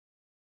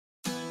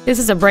This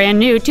is a brand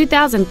new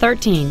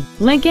 2013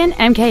 Lincoln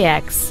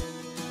MKX.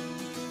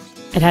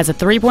 It has a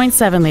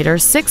 3.7-liter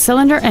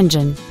six-cylinder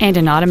engine and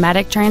an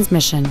automatic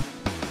transmission.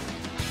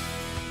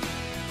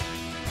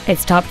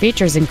 Its top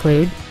features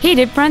include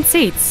heated front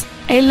seats,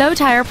 a low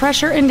tire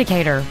pressure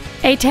indicator,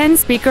 a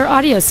 10-speaker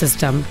audio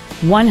system,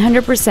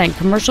 100%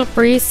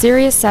 commercial-free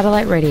Sirius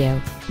satellite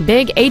radio,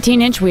 big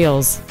 18-inch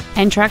wheels,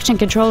 and traction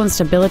control and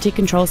stability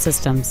control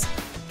systems.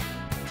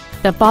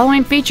 The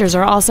following features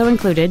are also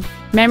included: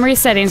 memory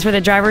settings for the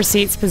driver's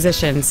seat's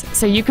positions,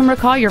 so you can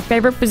recall your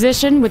favorite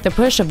position with the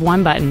push of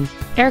one button,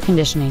 air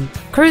conditioning,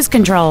 cruise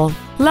control,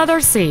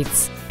 leather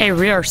seats, a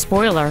rear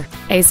spoiler,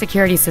 a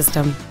security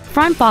system,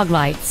 front fog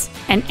lights,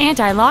 an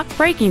anti-lock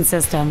braking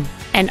system,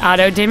 an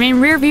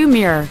auto-dimming rear-view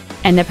mirror,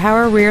 and the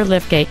power rear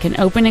liftgate can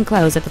open and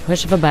close at the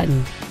push of a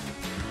button.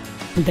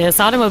 This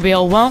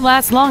automobile won't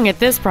last long at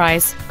this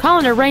price. Call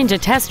and arrange a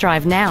test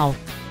drive now.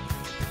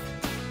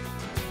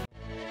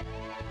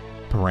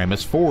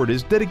 Paramus Ford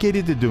is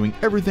dedicated to doing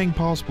everything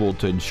possible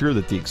to ensure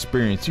that the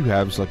experience you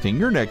have selecting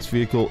your next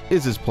vehicle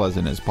is as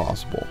pleasant as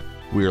possible.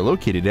 We are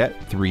located at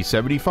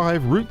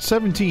 375 Route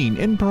 17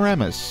 in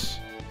Paramus.